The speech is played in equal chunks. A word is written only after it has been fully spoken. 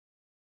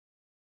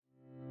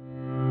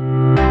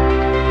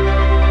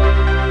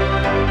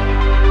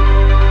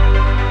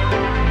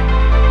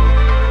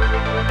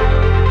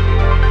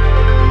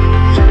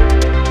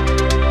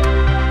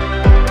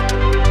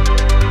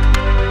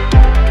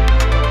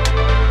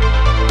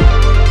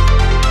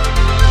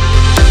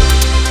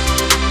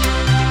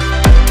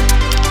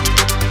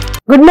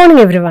Good morning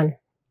everyone.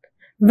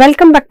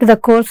 Welcome back to the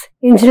course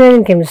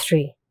Engineering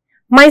Chemistry.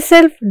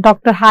 Myself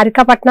Dr.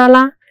 Harika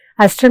Patnala,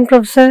 Assistant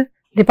Professor,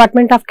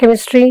 Department of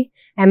Chemistry,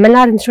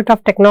 MLR Institute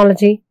of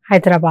Technology,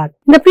 Hyderabad.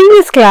 In the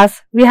previous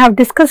class, we have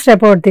discussed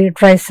about the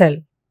dry cell.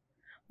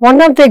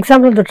 One of the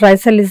examples of the dry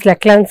cell is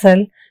LEC04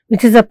 cell,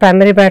 which is a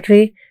primary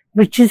battery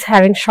which is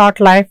having short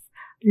life,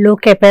 low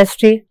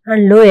capacity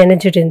and low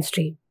energy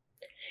density.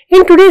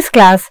 In today's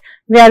class,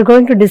 we are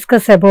going to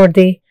discuss about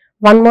the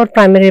one more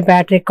primary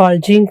battery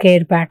called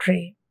Zinc-air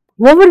battery.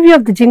 Overview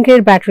of the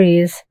Zinc-air battery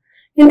is,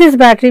 in this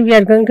battery we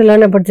are going to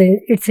learn about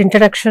its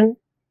introduction,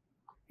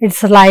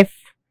 its life,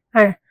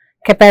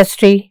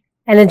 capacity,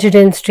 energy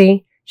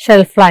density,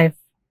 shelf life,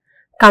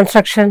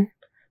 construction,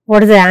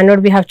 what is the anode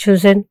we have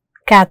chosen,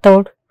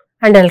 cathode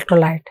and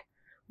electrolyte,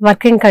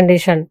 working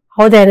condition,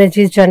 how the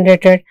energy is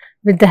generated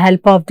with the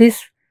help of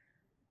this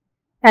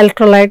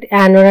electrolyte,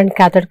 anode and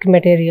cathode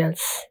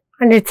materials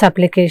and its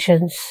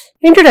applications.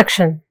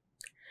 Introduction.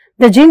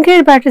 The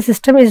Zinc-air battery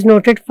system is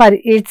noted for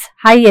its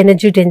high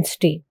energy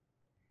density.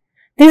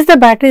 This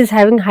battery is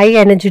having high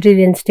energy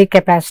density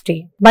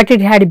capacity, but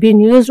it had been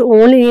used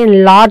only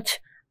in large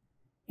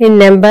in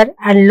number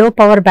and low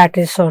power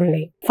batteries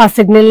only for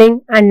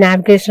signaling and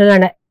navigational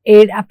and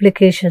aid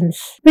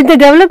applications. With the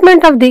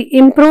development of the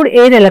improved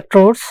air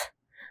electrodes,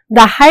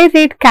 the high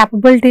rate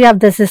capability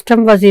of the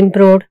system was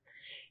improved.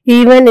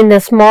 Even in the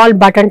small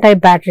button type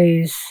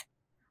batteries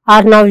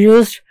are now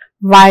used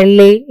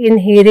widely in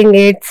hearing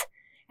aids,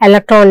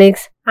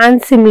 electronics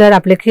and similar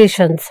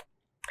applications.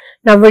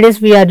 Nowadays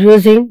we are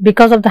using,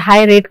 because of the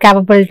high rate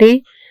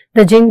capability,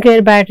 the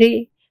Zinc-air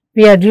battery,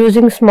 we are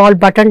using small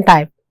button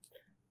type.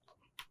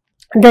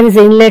 There is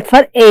inlet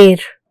for air.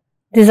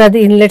 These are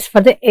the inlets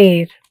for the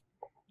air.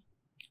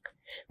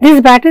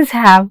 These batteries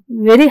have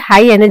very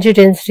high energy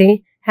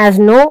density, has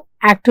no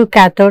active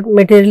cathode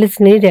material is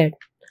needed.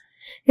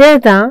 Here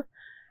the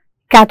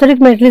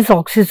cathodic material is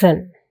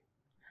oxygen,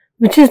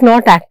 which is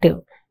not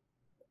active.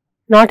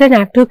 Not an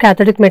active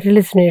cathodic material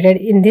is needed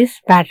in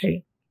this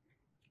battery.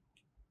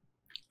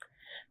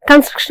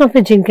 Construction of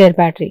a Zinc-air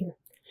battery.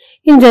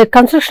 In the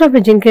construction of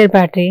a Zinc-air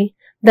battery,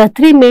 the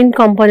three main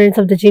components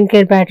of the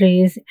Zinc-air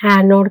battery is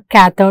anode,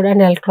 cathode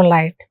and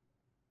electrolyte.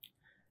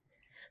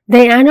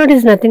 The anode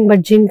is nothing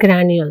but zinc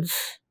granules.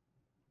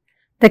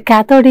 The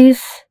cathode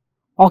is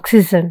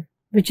oxygen,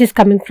 which is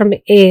coming from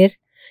air.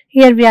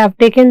 Here we have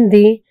taken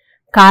the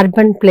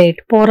carbon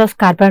plate, porous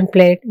carbon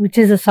plate, which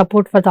is a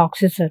support for the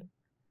oxygen.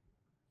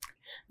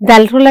 The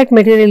electrolyte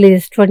material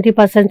is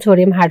 20%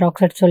 sodium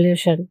hydroxide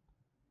solution.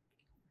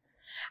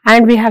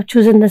 And we have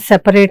chosen the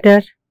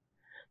separator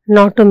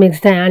not to mix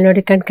the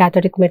anodic and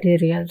cathodic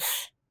materials.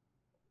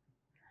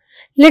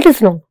 Let us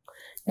know,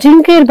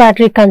 Zinc-air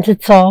battery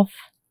consists of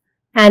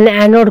an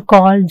anode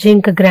called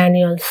zinc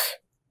granules.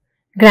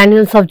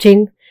 Granules of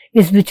zinc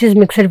which is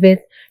mixed with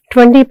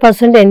 20%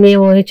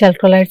 NaOH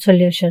electrolyte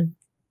solution.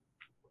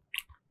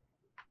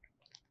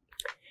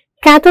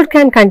 Cathode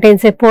can contain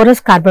a porous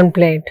carbon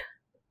plate.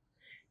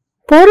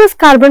 Porous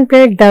carbon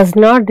plate does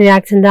not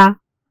react in the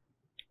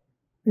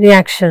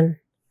reaction,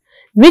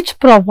 which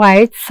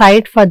provides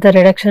site for the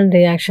reduction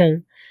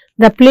reaction,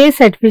 the place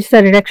at which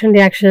the reduction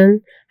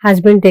reaction has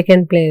been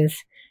taken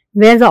place,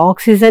 where the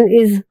oxygen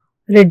is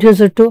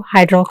reduced to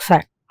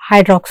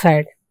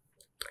hydroxide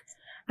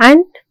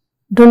and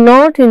do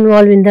not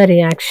involve in the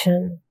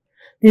reaction.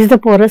 This is the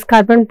porous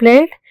carbon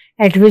plate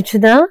at which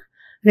the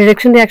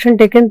reduction reaction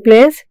taken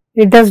place.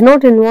 It does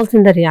not involve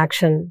in the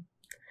reaction.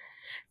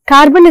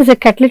 Carbon is a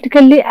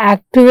catalytically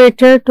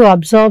activator to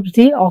absorb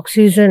the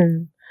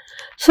oxygen.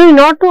 So, in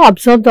order to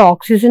absorb the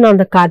oxygen on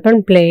the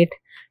carbon plate,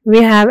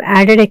 we have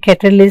added a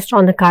catalyst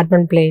on the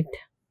carbon plate.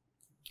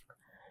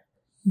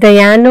 The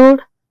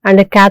anode and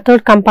the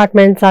cathode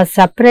compartments are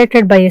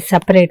separated by a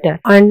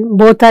separator and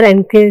both are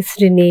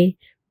encased in a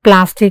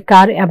plastic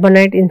or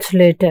ebonite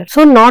insulator.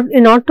 So,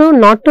 in order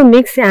not to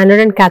mix anode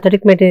and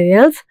cathodic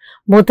materials,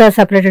 both are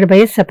separated by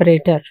a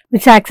separator,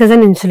 which acts as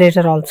an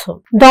insulator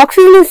also. The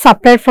oxygen is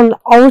supplied from the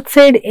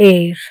outside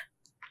air.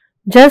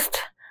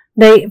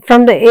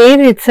 From the air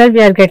itself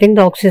we are getting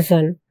the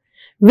oxygen,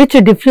 which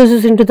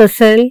diffuses into the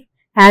cell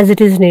as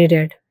it is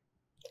needed.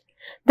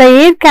 The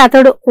air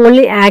cathode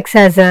only acts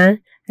as a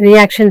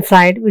reaction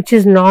site, which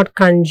is not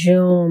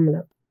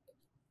consumed.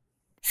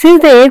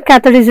 Since the air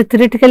cathode is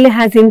theoretically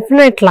has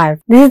infinite life,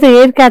 this is the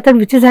air cathode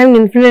which is having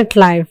infinite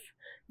life,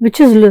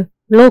 which is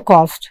low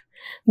cost.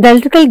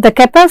 The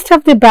capacity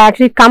of the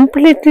battery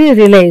completely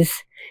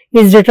relays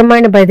is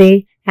determined by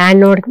the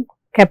anode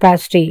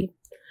capacity.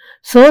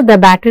 So, the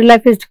battery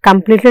life is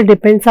completely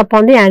depends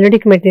upon the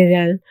anodic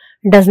material,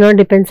 does not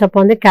depends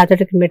upon the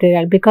cathodic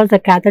material, because the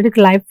cathodic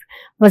life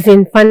was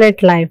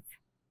infinite life.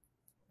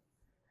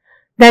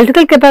 The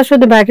electrical capacity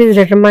of the battery is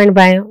determined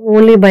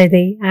only by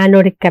the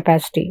anodic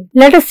capacity.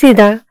 Let us see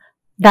the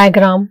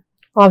diagram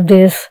of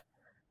this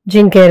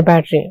Zinc-air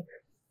battery.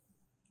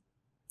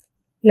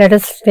 Let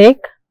us take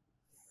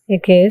a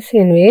case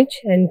in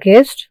which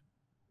encased,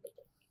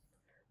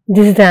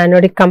 this is the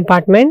anodic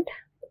compartment,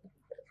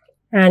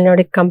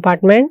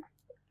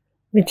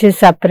 which is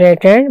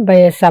separated by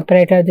a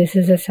separator. This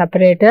is a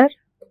separator.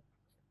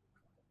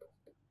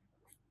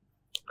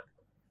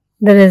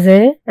 There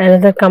is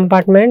another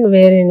compartment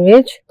wherein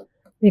which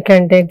we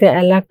can take the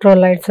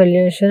electrolyte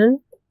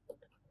solution.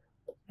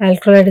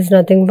 Electrolyte is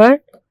nothing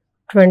but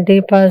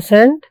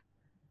 20%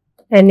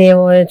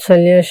 NaOH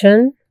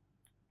solution.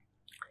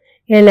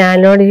 An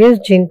anode is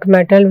zinc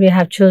metal we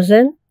have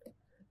chosen.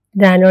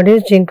 The anode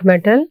is zinc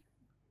metal.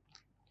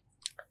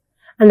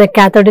 And the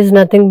cathode is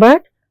nothing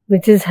but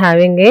which is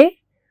having a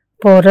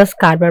porous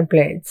carbon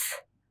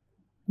plates.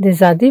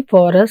 These are the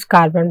porous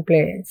carbon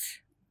plates.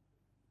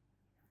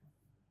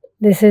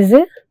 This is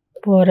a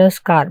porous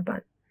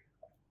carbon.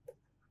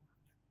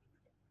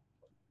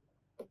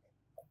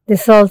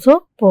 This is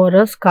also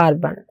porous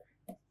carbon.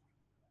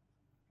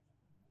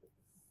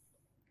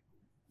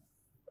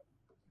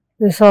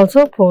 This is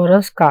also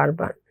porous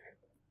carbon.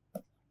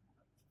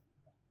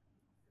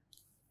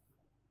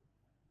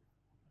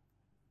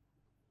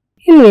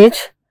 In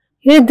which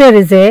here there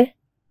is a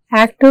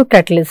active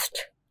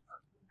catalyst.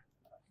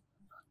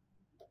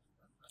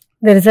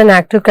 There is an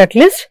active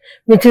catalyst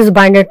which is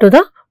binded to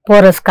the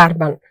porous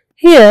carbon.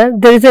 Here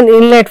there is an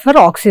inlet for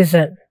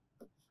oxygen.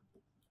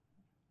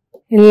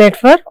 Inlet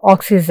for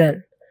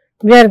oxygen.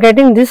 We are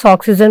getting this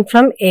oxygen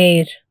from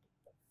air.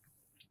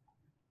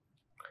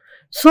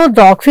 So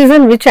the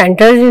oxygen which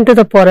enters into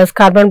the porous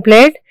carbon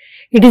plate,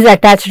 it is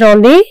attached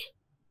on the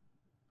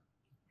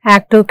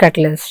active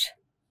catalyst.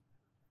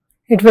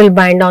 It will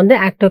bind on the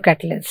active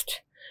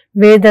catalyst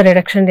where the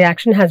reduction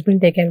reaction has been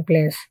taken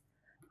place.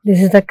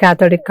 This is the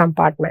cathodic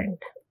compartment.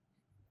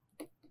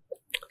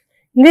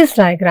 In this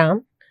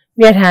diagram,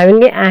 we are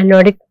having an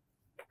anodic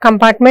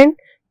compartment,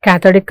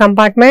 cathodic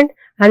compartment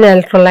and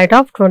electrolyte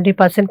of 20%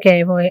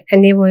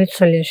 NaOH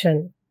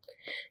solution.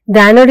 The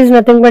anode is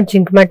nothing but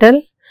zinc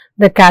metal.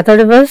 The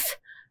cathode was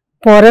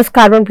porous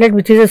carbon plate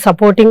which is a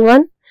supporting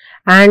one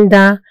and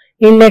the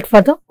inlet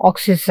for the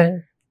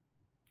oxygen.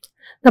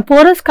 The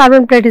porous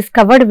carbon plate is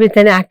covered with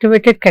an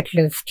activated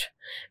catalyst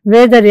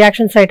where the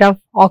reaction site of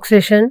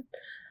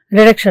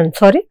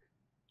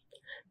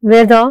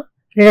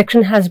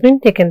reduction has been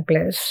taken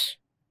place.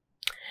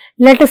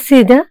 Let us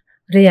see the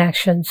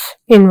reactions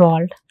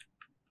involved.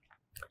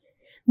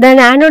 The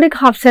anodic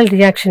half cell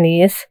reaction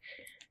is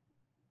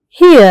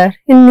here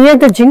near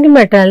the zinc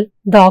metal,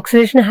 the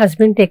oxidation has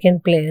been taken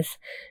place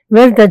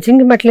where the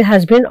zinc metal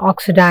has been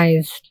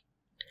oxidized.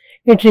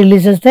 It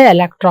releases the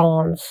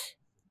electrons.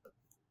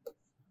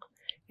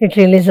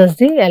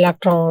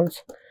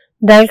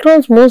 The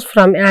electrons moves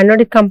from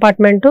anodic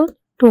compartment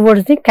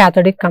towards the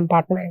cathodic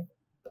compartment.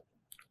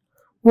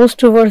 Moves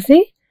towards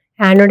the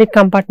anodic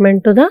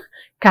compartment to the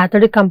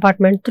cathodic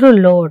compartment through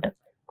load.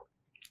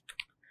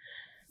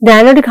 The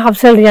anodic half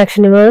cell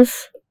reaction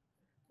was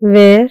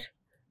where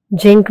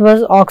zinc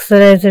was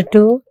oxidized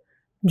to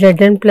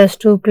Zn plus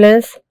 2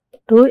 plus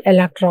 2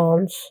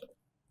 electrons.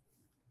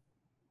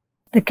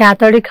 The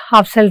cathodic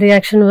half cell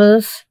reaction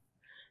was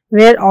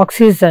where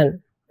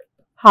oxygen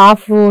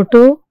half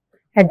O2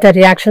 at the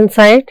reaction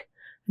site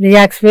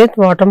reacts with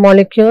water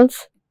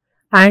molecules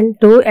and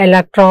 2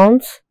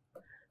 electrons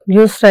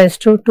gives rise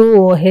to 2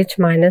 OH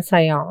minus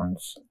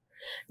ions.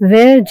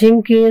 Where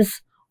zinc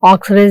is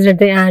oxidized at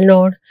the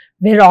anode,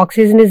 where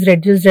oxygen is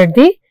reduced at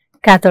the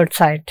cathode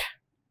site.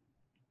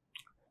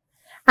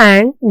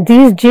 And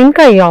these zinc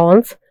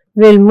ions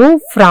will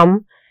move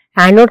from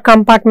anode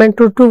compartment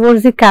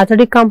towards the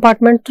cathodic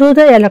compartment through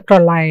the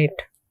electrolyte.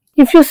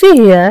 If you see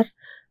here,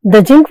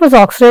 the zinc was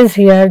oxidized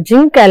here,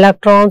 zinc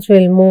electrons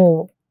will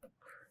move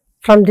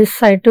from this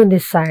side to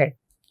this side.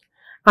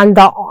 And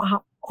the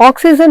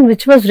oxygen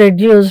which was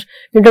reduced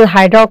into the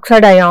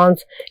hydroxide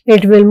ions,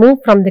 it will move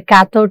from the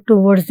cathode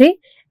towards the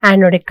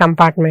anodic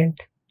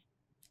compartment.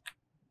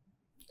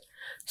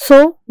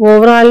 So,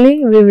 overall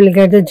we will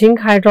get the zinc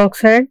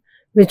hydroxide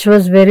which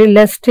was very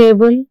less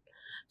stable.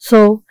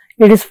 So,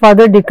 it is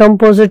further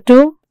decomposed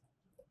to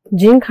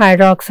zinc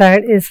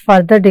hydroxide is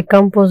further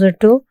decomposed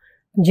to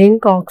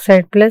zinc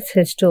oxide plus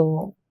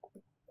H2O.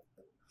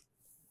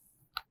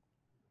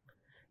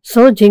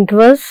 So, zinc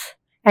was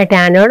at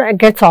anode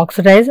gets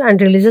oxidized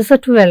and releases the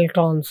 2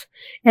 electrons.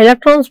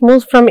 Electrons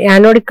moves from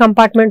anodic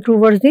compartment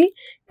towards the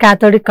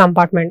cathodic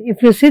compartment.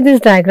 If you see this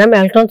diagram,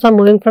 electrons are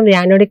moving from the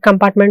anodic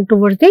compartment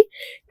towards the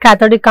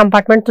cathodic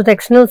compartment to the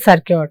external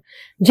circuit.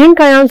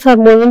 Zinc ions are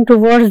moving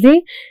towards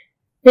the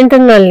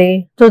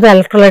internally to the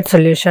electrolyte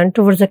solution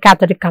towards the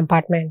cathodic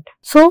compartment.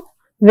 So,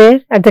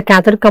 where at the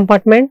cathodic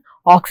compartment,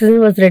 oxygen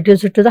was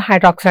reduced to the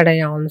hydroxide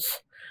ions.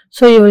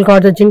 So, you will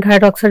got the zinc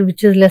hydroxide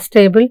which is less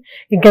stable.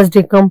 It gets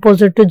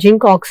decomposed to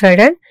zinc oxide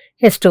and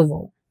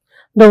H2O.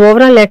 The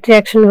overall net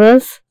reaction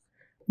was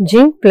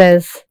zinc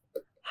plus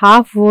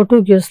half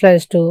O2 gives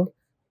rise to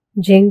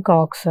zinc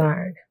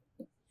oxide.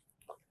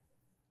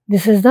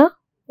 This is the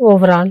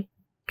overall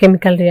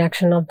chemical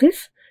reaction of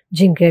this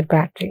Zinc-air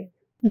battery.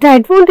 The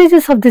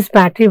advantages of this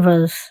battery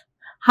was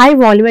high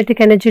volumetric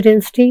energy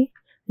density,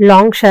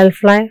 long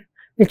shelf life,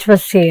 which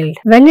was sealed.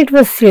 When it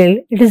was sealed,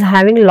 it is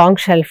having long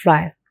shelf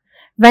life.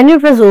 When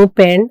it was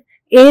opened,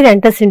 air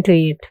enters into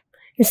it.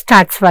 It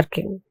starts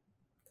working.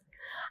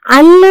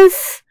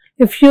 Unless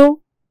if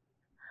you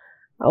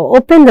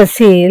open the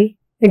seal,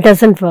 it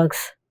doesn't work.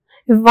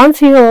 If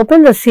once you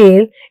open the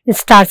seal, it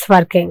starts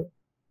working.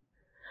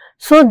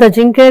 So the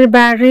Zinc-air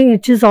battery,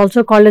 which is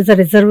also called as a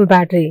reserve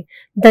battery,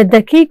 that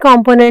the key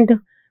component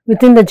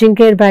within the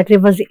Zinc-air battery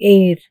was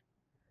air.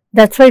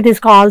 That's why it is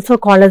also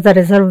called as the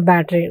reserve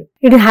battery.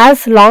 It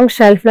has long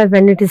shelf life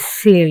when it is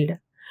sealed.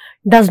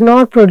 Does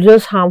not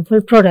produce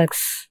harmful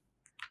products.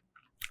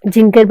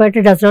 Zinc-air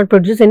battery does not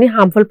produce any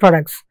harmful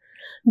products.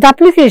 The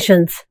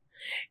applications.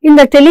 In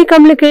the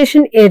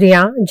telecommunication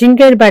area,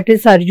 Zinc-air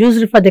batteries are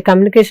used for the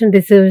communication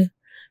receivers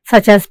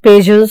such as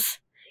pages,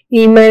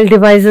 email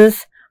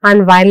devices,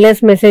 and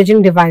wireless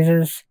messaging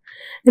devices.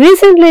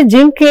 Recently,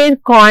 Zinc-air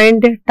coin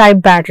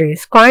type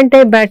batteries. Coin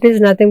type battery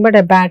is nothing but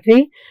a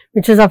battery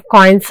which is of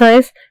coin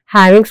size,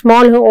 having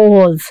small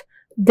holes.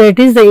 That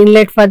is the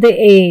inlet for the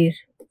air.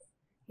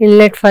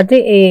 Inlet for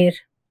the air.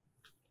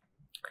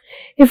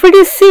 If it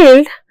is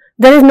sealed,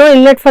 there is no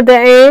inlet for the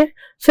air,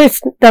 so it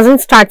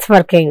doesn't start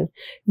working.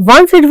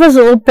 Once it was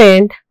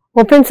opened,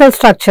 open cell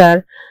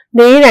structure,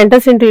 the air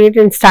enters into it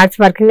and starts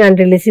working and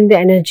releasing the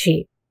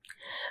energy.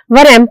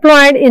 Were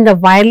employed in the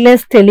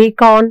wireless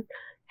telecom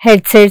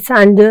headsets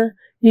and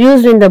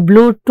used in the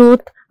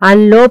Bluetooth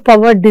and low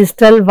power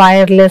digital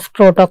wireless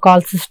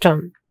protocol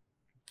system.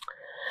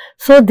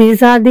 So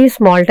these are the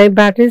small type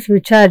batteries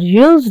which are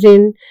used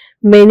in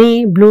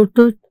many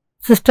Bluetooth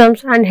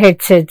systems and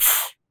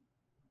headsets.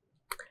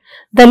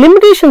 The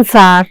limitations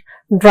are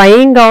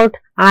drying out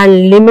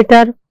and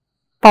limiter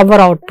power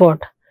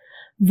output.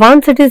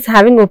 Once it is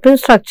having open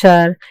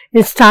structure,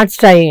 it starts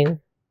drying,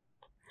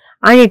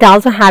 and it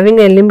also having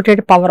a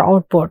limited power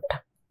output.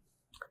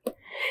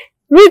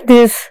 With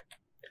this,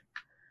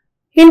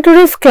 in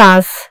today's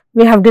class,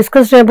 we have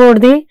discussed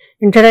about the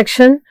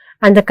introduction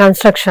and the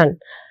construction.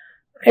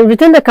 And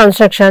within the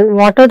construction,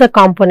 what are the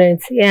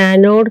components?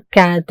 Anode,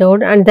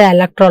 cathode, and the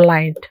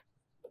electrolyte.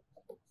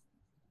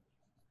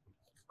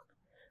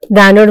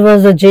 The anode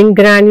was the zinc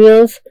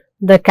granules,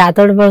 the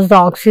cathode was the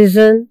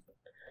oxygen,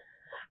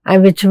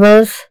 and which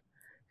was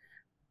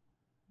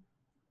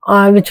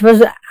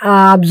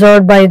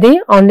absorbed by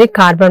on the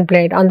carbon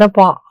plate, on the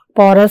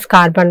porous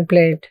carbon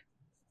plate,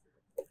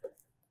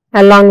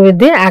 along with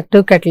the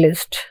active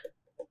catalyst.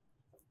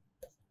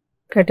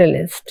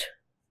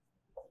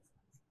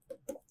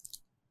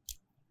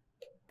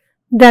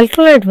 The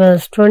electrolyte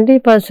was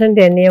 20%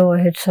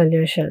 NaOH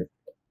solution.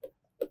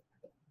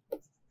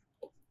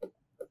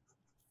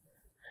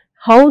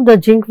 How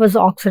the zinc was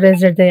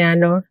oxidized at the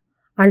anode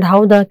and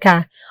how the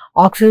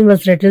oxygen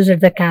was reduced at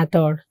the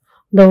cathode.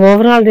 The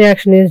overall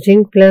reaction is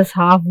zinc plus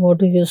half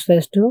O2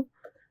 useless to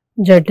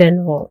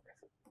ZnO.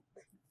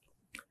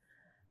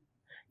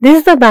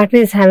 This battery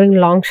is having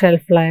long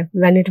shelf life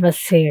when it was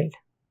sealed.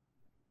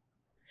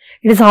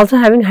 It is also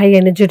having high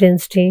energy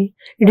density.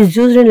 It is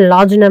used in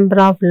large number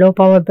of low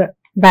power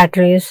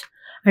batteries,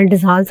 and it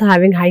is also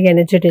having high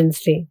energy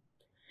density.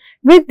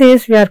 With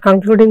this, we are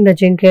concluding the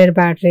Zinc-air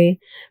battery.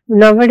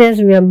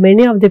 Nowadays,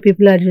 many of the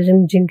people are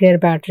using Zinc-air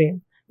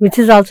battery, which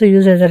is also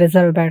used as a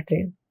reserve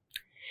battery.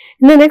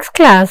 In the next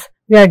class,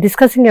 we are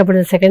discussing about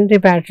the secondary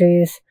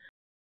batteries